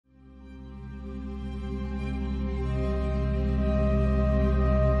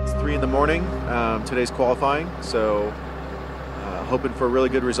3 in the morning. Today's qualifying, so hoping for a really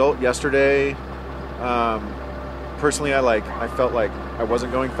good result. Yesterday, personally, I felt like I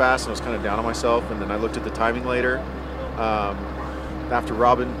wasn't going fast and I was kind of down on myself, and then I looked at the timing later. After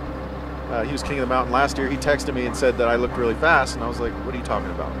Robin, he was king of the mountain last year, he texted me and said that I looked really fast, and I was like, what are you talking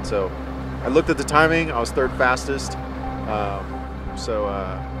about? So I looked at the timing, I was 3rd fastest.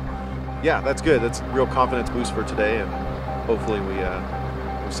 Yeah, that's good. That's a real confidence boost for today, and hopefully we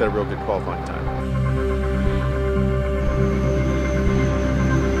set a real good qualifying time.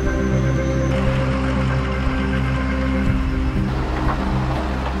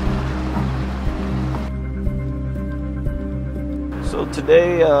 So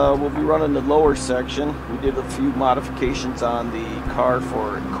today we'll be running the lower section. We did a few modifications on the car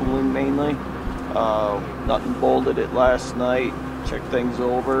for cooling mainly. Nothing bolted it last night. Checked things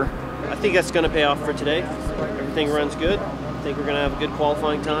over. I think that's going to pay off for today. Everything runs good. I think we're going to have a good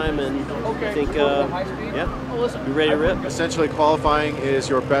qualifying time, and I think, yeah, be ready to rip. Essentially, qualifying is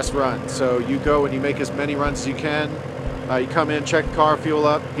your best run. So you go and you make as many runs as you can. You come in, check the car, fuel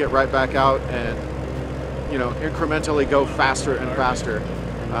up, get right back out, and incrementally go faster and faster.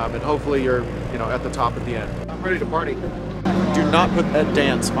 And hopefully you're at the top at the end. I'm ready to party. Do not put that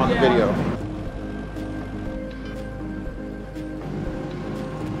dance on the video.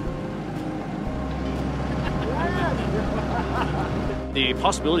 The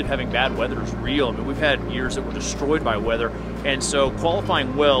possibility of having bad weather is real. I mean, we've had years that were destroyed by weather, and so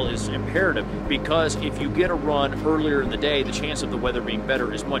qualifying well is imperative, because if you get a run earlier in the day, the chance of the weather being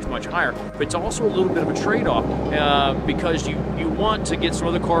better is much, much higher. But it's also a little bit of a trade-off because you want to get some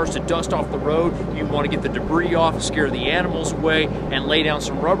other cars to dust off the road, you want to get the debris off, scare the animals away, and lay down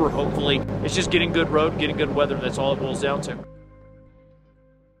some rubber, hopefully. It's just getting good road, getting good weather, that's all it boils down to.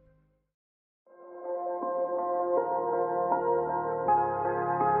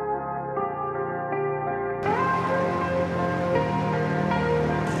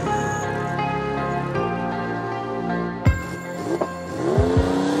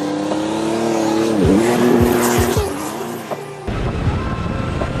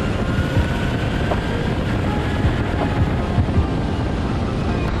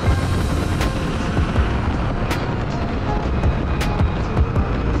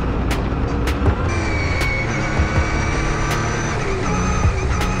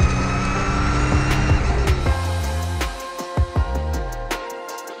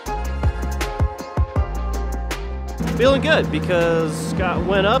 Feeling good because Scott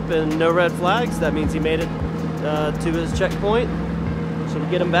went up and no red flags. That means he made it to his checkpoint. So we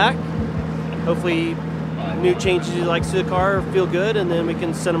get him back. Hopefully new changes he likes to the car feel good, and then we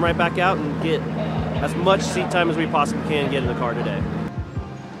can send him right back out and get as much seat time as we possibly can get in the car today.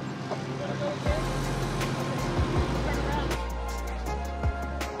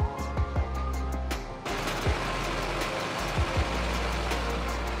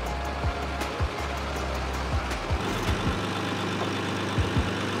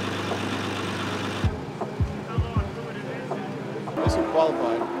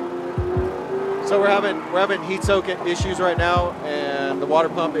 Qualified. So we're having heat soak issues right now, and the water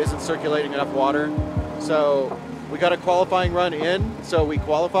pump isn't circulating enough water. So we got a qualifying run in, so we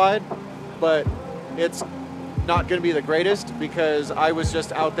qualified, but it's not going to be the greatest because I was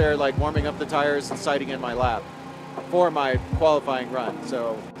just out there like warming up the tires and sighting in my lap for my qualifying run.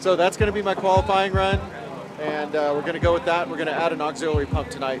 So that's going to be my qualifying run, and we're going to go with that. We're going to add an auxiliary pump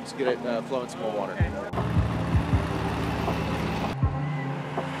tonight to get it flowing some more water.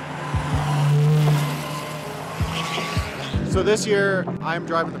 So this year, I'm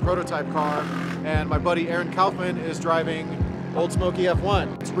driving the prototype car, and my buddy Aaron Kaufman is driving Old Smoky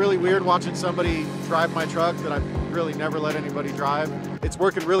F1. It's really weird watching somebody drive my truck that I've really never let anybody drive. It's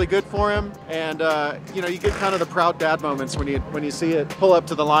working really good for him, and you get kind of the proud dad moments when you see it pull up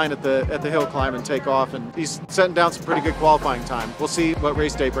to the line at the hill climb and take off, and he's setting down some pretty good qualifying time. We'll see what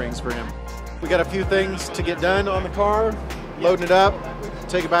race day brings for him. We got a few things to get done on the car, loading it up,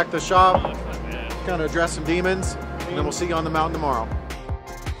 take it back to the shop, kind of address some demons, and then we'll see you on the mountain tomorrow.